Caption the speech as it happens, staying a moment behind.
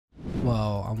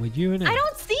Well, I'm with you, innit? I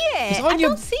don't see it. I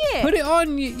don't see it. Put it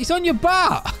on. It's on your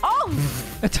butt.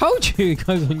 Oh. I told you it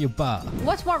goes on your butt.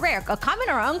 What's more rare, a common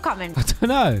or uncommon? I don't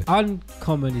know.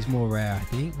 Uncommon is more rare, I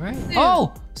think, right?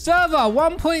 Oh, server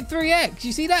 1.3x.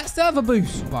 You see that server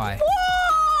boost? Bye.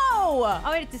 Whoa! I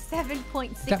went to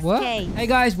 7.6K. That work? Hey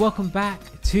guys, welcome back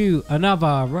to another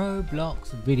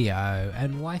Roblox video.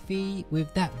 And wifey,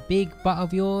 with that big butt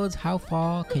of yours, how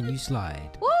far can you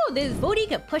slide? Woo! This booty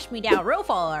could push me down real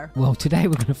far. Well, today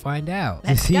we're gonna find out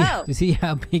Let's go. to see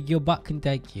how big your butt can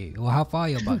take you, or how far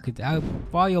your butt how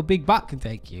far your big butt can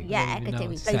take you. Yeah, it can take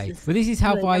me places. But this is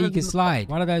how far you can slide.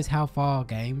 One of those how far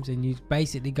games, and you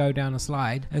basically go down a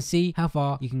slide and see how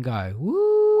far you can go.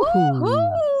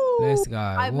 Woo! Let's go.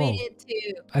 I made it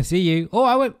too. I see you. Oh,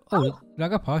 I went. Oh, did I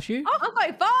go past you? Oh, I'm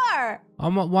going far.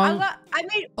 I'm at one. I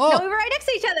made. Oh. No, we were right next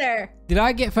to each other. Did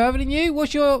I get further than you?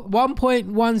 What's your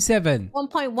 1.17?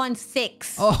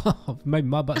 1.16. Oh, maybe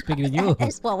my butt's bigger than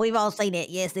yours. Well, we've all seen it.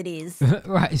 Yes, it is.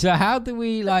 Right. So how do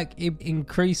we like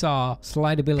increase our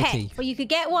slidability? Pet. Well, you could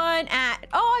get one at.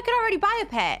 Oh, I could already buy a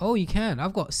pet. Oh, you can.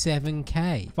 I've got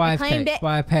 7K. 5K. claimed it.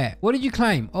 Buy a pet. What did you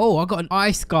claim? Oh, I got an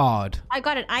ice guard. I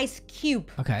got an ice cube.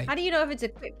 Okay. How do you know if it's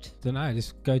equipped? Don't know.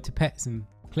 Just go to pets and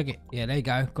click it. Yeah, there you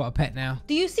go. Got a pet now.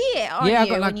 Do you see it on Yeah, I here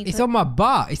got when like you it's on my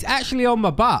butt. It's actually on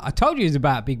my butt. I told you it was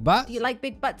about big butts. Do you like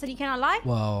big butts and you cannot lie?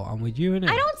 Well, I'm with you, innit?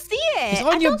 I don't see it. It's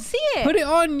on I don't see it. Put it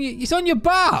on. It's on your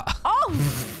butt.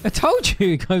 Oh, I told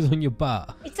you it goes on your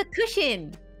butt. it's a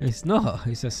cushion. It's not.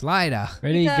 It's a slider.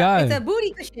 Ready to It's go. It's a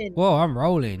booty cushion. Whoa, I'm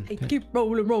rolling. I keep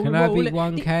rolling. Can I beat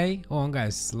 1K? Oh, I'm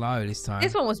going slow this time.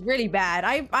 This one was really bad.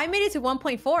 I made it to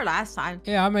 1.4 last time.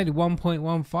 Yeah, I made it 1.15.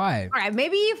 All right,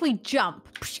 maybe if we jump.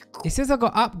 It says I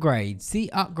got upgrades. See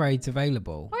upgrades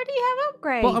available. Where do you have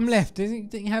upgrades? Bottom left.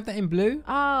 Didn't you have that in blue?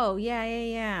 Oh,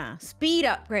 yeah. Speed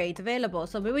upgrades available.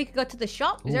 So maybe we could go to the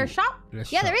shop. Is there a shop?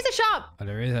 Yeah, there is a shop. Oh,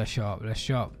 there is a shop. Let's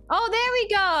shop. Oh, there we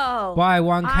go. Buy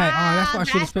 1K. Oh, that's what I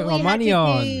should have spent my money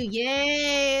on.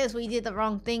 Yes, we did the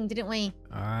wrong thing, didn't we?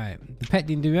 All right. The pet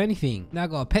didn't do anything. Now I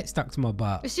got a pet stuck to my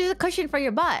butt. It's just a cushion for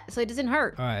your butt, so it doesn't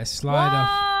hurt. All right, let's slide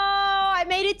off. I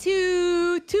made it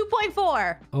to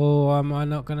 2.4. Oh, am I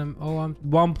not gonna? Oh, I'm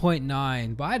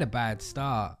 1.9. But I had a bad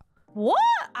start. What?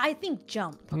 I think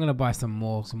jump. I'm gonna buy some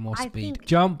more speed. think-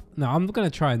 Jump. No, I'm gonna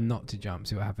try not to jump.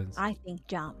 See what happens. I think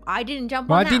jump. I didn't jump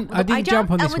Well, on I that. didn't- I didn't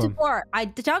jump on this went one. To 4. I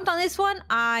jumped on this one.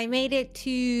 I made it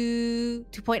to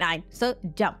 2.9. So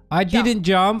jump. I Jump. didn't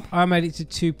jump. I made it to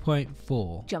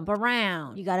 2.4. Jump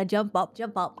around. You gotta jump up,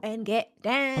 and get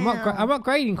down. I'm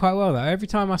upgrading quite well though. Every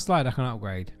time I slide, I can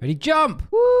upgrade. Ready? Jump!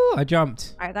 Woo! I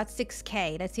jumped. All right, I got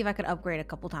 6K. Let's see if I could upgrade a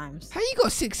couple times. How you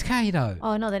got 6K though?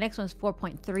 Oh no, the next one's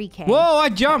 4.3K. Whoa! I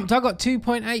jumped. I got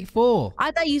 2.84.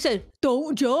 I thought you said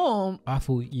don't jump. I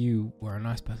thought you were a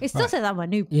nice person. It still says I'm a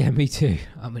noob. Yeah, me too.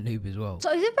 I'm a noob as well.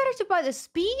 So is it better to buy the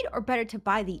speed or better to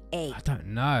buy the A? I don't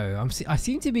know. I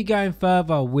seem to be going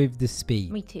further with the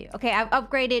speed. Me too. Okay, I've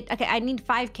upgraded. Okay, I need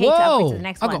 5K to upgrade to the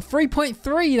next I one. got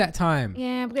 3.3 that time.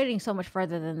 Yeah, I'm getting so much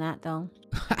further than that though.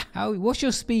 What's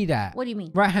your speed at? What do you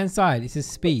mean? Right hand side, it says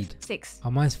speed. 6.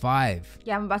 Oh, mine's 5.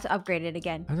 Yeah, I'm about to upgrade it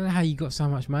again. I don't know how you got so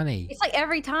much money. It's like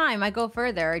every time I go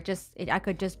further, I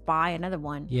could just buy another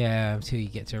one. Yeah, until you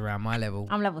get to around my level.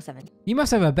 I'm level 7. You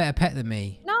must have a better pet than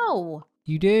me. No,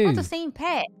 You do. not the same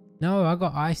pet. No, I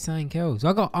got ice sign kills.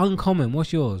 I got uncommon.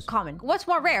 What's yours? Common. What's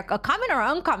more rare, a common or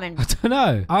uncommon? I don't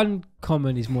know.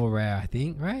 Uncommon is more rare, I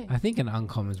think, right? I think an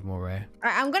uncommon is more rare. All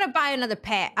right, I'm gonna buy another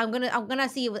pet. I'm gonna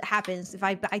see what happens if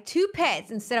I buy 2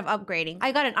 pets instead of upgrading.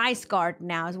 I got an ice guard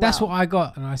now as well. That's what I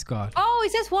got, an ice guard. Oh,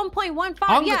 it says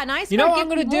 1.15. Yeah, an ice guard. You know what I'm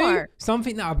gives going me to do? more.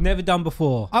 Something that I've never done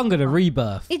before. I'm going to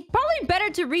rebirth. It's probably better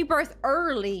to rebirth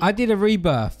early. I did a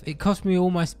rebirth. It cost me all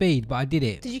my speed, but I did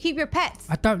it. Did you keep your pets?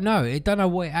 I don't know. I don't know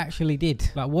what it actually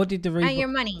did. Like, what did the rebirth... And your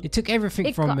money. It took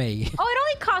everything from me. Oh, it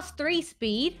only cost 3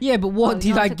 speed. Yeah, but what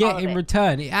did I took all get of in it.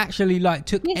 return? It actually, like,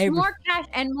 took It's everything. more cash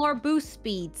and more boost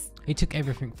speeds. It took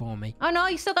everything for me. Oh no,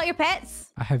 you still got your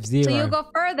pets? I have 0. So you'll go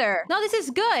further. No, this is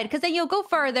good because then you'll go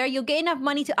further. You'll get enough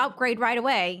money to upgrade right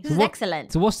away. This is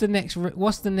excellent. So what's the next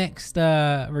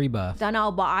rebirth? Don't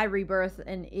know, but I rebirth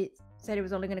and it said it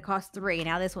was only going to cost 3.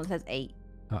 Now this one says 8.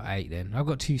 Oh, 8 then. I've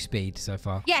got 2 speed so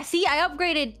far. Yeah, see, I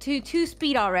upgraded to 2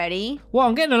 speed already. Well,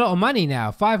 I'm getting a lot of money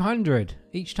now. 500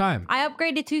 each time. I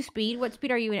upgraded 2 speed. What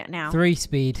speed are you at now? 3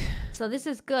 speed. So this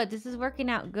is good. This is working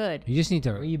out good. You just need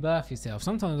to rebirth yourself.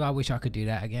 Sometimes I wish I could do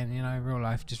that again, you know, in real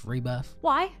life. Just rebirth.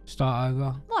 Why? Start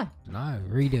over. Why? No,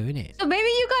 redoing it. So maybe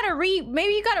you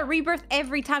gotta rebirth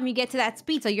every time you get to that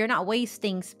speed so you're not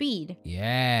wasting speed.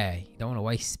 Yeah, you don't want to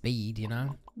waste speed, you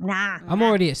know. Nah. I'm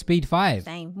already at speed 5.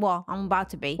 Same. Well, I'm about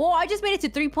to be. Well, I just made it to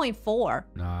 3.4.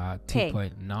 Nah,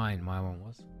 2.9 my one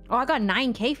was. Oh, I got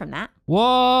 9K from that.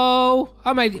 Whoa!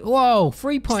 I made it. Whoa,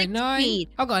 3.9. 6 speed.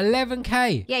 I got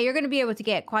 11K. Yeah, you're gonna be able to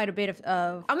get quite a bit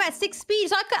of. I'm at 6 speed,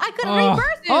 so I couldn't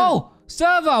rebirth it. Oh,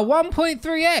 server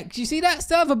 1.3x. You see that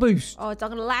server boost? Oh, it's not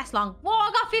gonna last long. Whoa,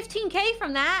 I got 15K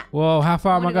from that. Whoa, how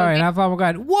far am I going? How far am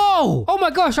I going? Whoa! Oh my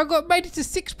gosh, I made it to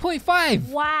 6.5.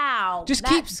 Wow. Just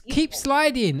keep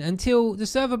sliding until the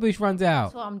server boost runs out.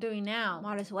 That's what I'm doing now.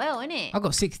 Might as well, innit? I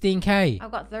got 16K.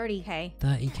 I've got 30K.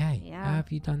 30K. Yeah. How have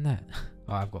you done that?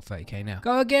 Oh, I've got 30K now.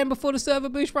 Go again before the server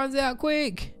boost runs out,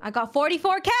 quick. I got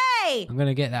 44K. I'm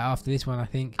gonna get that after this one, I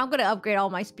think. I'm gonna upgrade all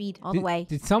my speed all the way.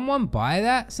 Did someone buy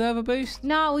that server boost?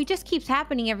 No, it just keeps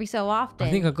happening every so often.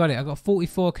 I think I got it. I got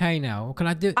 44K now. What can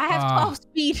I do? I have 12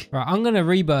 speed. Right, I'm gonna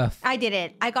rebirth. I did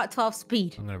it. I got 12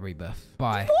 speed. I'm gonna rebirth.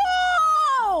 Bye.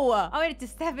 Whoa! I went to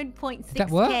 7.6K. Did that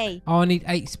work? Oh, I need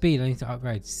 8 speed. I need to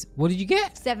upgrade. What did you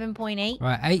get? 7.8.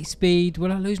 Right, 8 speed.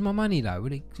 Will I lose my money though?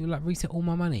 Will it like reset all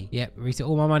my money? Yep, reset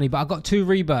all my money. But I got 2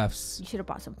 rebirths. You should have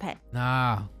bought some pet.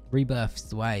 Nah. Rebirth's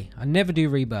the way. I never do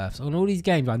rebirths. On all these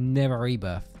games, I never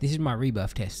rebirth. This is my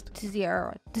rebirth test. This is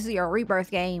your rebirth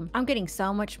game. I'm getting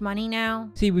so much money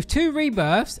now. See, with 2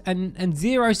 rebirths and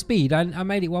 0 speed, I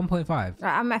made it 1.5. Right,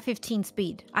 I'm at 15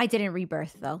 speed. I didn't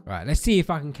rebirth though. Right, let's see if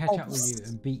I can catch up with you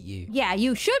and beat you. Yeah,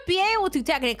 you should be able to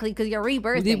technically because you're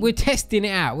rebirthing. We're testing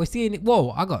it out. We're seeing it. Whoa,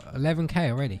 I got 11K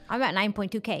already. I'm at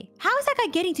 9.2K. How is that guy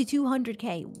getting to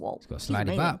 200K? Whoa. He's got to slide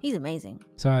it up. He's amazing.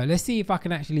 So let's see if I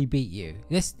can actually beat you.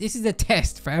 This is a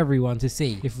test for everyone to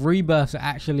see if rebirths are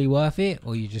actually worth it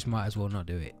or you just might as well not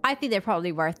do it. I think they're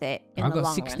probably worth it in I've the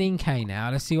got long 16K now.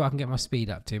 Let's see what I can get my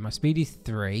speed up to. My speed is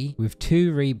 3 with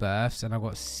 2 rebirths and I've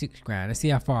got 6 grand. Let's see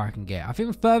how far I can get. I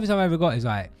think the furthest I've ever got is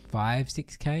like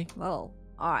 5-6K. Whoa.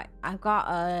 All right, I've got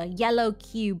a yellow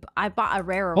cube. I bought a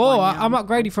rarer one. Oh, I'm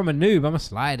upgrading from a noob. I'm a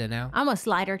slider now. I'm a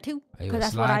slider too. Because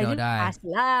that's what I do. I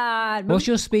slide. What's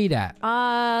your speed at?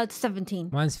 17.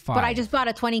 Mine's 5. But I just bought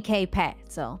a 20K pet,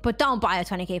 so. But don't buy a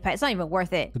 20K pet. It's not even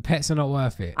worth it. The pets are not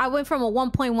worth it. I went from a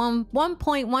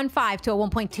 1.15 to a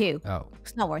 1.2. Oh.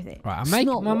 It's not worth it. Right,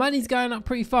 my money's going up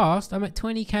pretty fast. I'm at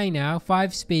 20K now,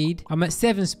 5 speed. I'm at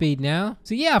 7 speed now.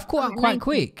 So yeah, I've caught up quite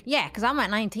quick. Yeah, because I'm at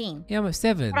 19. Yeah, I'm at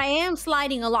 7. But I am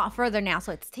sliding a lot further now,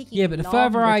 so it's taking Yeah, but the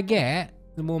further I get,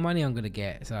 the more money I'm going to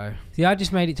get. So, see, I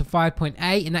just made it to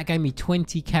 5.8 and that gave me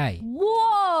 20K.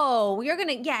 Whoa,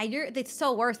 it's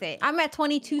so worth it. I'm at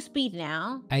 22 speed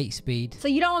now. 8 speed. So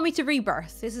you don't want me to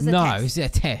rebirth. This is a test. No, it's a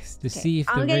test to see if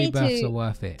the rebirths are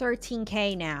worth it.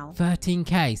 13K now.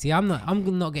 13K. See, I'm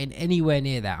not getting anywhere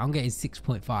near that. I'm getting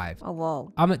 6.5. Oh,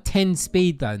 whoa. I'm at 10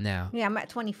 speed though now. Yeah, I'm at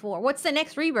 24. What's the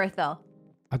next rebirth though?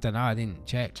 I don't know. I didn't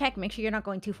check. Check. Make sure you're not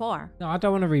going too far. No, I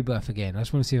don't want to rebirth again. I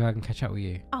just want to see if I can catch up with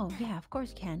you. Oh, yeah. Of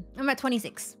course you can. I'm at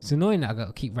 26. It's annoying that I got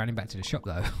to keep running back to the shop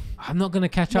though. I'm not going to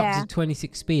catch up to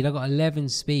 26 speed. I got 11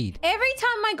 speed. Every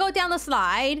time I go down the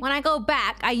slide, when I go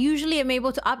back, I usually am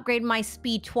able to upgrade my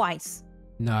speed twice.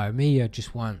 No, me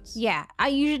just once. Yeah, I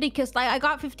usually, because like I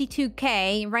got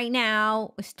 52K. Right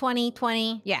now, it's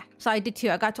 20. Yeah, so I did 2.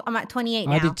 I'm at 28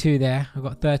 now. I did 2 there. I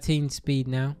got 13 speed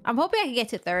now. I'm hoping I can get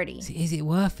to 30. See, is it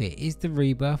worth it? Is the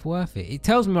rebirth worth it? It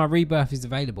tells me my rebirth is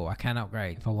available. I can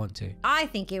upgrade if I want to. I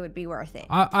think it would be worth it.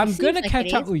 I'm going to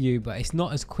catch up with you, but it's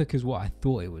not as quick as what I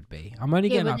thought it would be. I'm only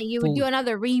getting like you would do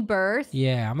another rebirth.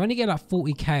 Yeah, I'm only getting like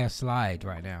 40K a slide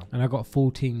right now. And I got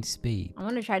 14 speed. I'm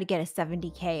going to try to get a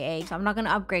 70K egg. So I'm not going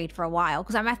to upgrade for a while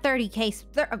because I'm at 30K,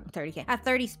 at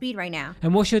 30 speed right now.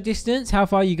 And what's your distance? How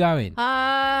far are you going?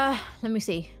 Let me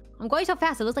see. I'm going so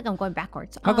fast, it looks like I'm going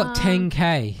backwards. I got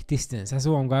 10K distance. That's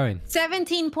all I'm going.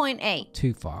 17.8.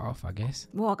 Too far off, I guess.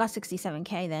 Well, I got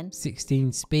 67K then.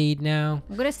 16 speed now.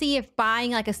 I'm gonna see if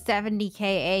buying like a 70K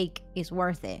egg is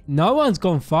worth it. No one's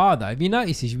gone far though. If you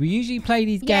notice this, we usually play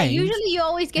these games. Yeah, usually you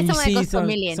always get someone that goes for a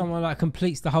million. Someone like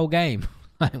completes the whole game.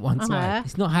 Like one side.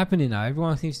 It's not happening though.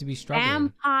 Everyone seems to be struggling.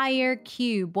 Empire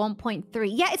Cube 1.3.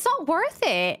 Yeah, it's not worth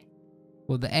it.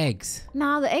 Well, the eggs.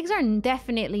 No, the eggs are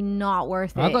definitely not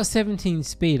worth it. I got 17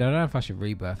 speed. I don't know if I should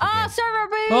rebirth again. Server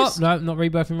boost! Oh, no, not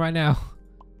rebirthing right now.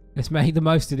 Let's make the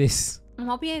most of this. I'm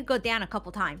hoping you go down a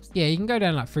couple times. Yeah, you can go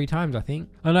down like 3 times, I think.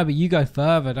 Oh no, but you go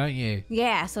further, don't you?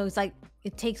 Yeah, so it's like,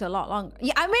 it takes a lot longer.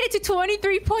 Yeah, I made it to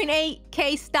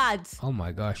 23.8K studs. Oh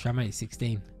my gosh, I made it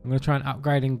 16. I'm going to try and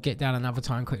upgrade and get down another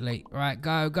time quickly. Right,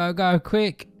 go,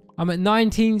 quick. I'm at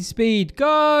 19 speed.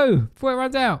 Go! Before it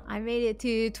runs out. I made it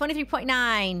to 23.9.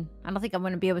 I don't think I'm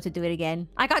going to be able to do it again.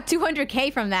 I got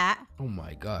 200K from that. Oh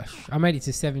my gosh. I made it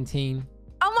to 17.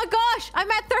 Oh my gosh! I'm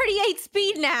at 38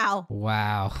 speed now.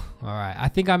 Wow. All right. I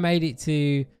think I made it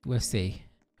to... Let's see.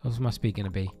 What's my speed going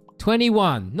to be?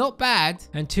 21. Not bad.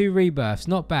 And 2 rebirths.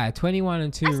 Not bad. 21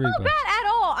 and 2 rebirths. That's not bad at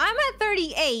all. I'm at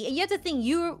 38. And you have to think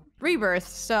you rebirth,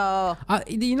 so...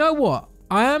 You know what?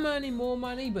 I am earning more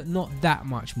money, but not that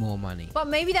much more money. But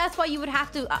maybe that's why you would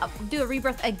have to do a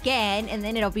rebirth again, and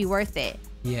then it'll be worth it.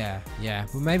 Yeah.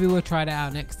 Well, maybe we'll try that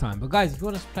out next time. But guys, if you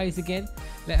want us to play this again,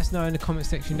 let us know in the comment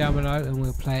section down below and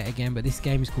we'll play it again. But this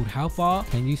game is called How Far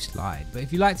Can You Slide? But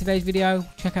if you like today's video,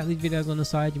 check out these videos on the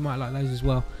side. You might like those as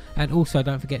well. And also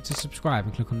don't forget to subscribe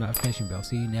and click on the notification bell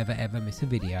so you never ever miss a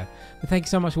video. But thank you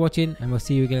so much for watching, and we'll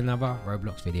see you again in another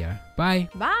Roblox video. Bye.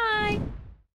 Bye.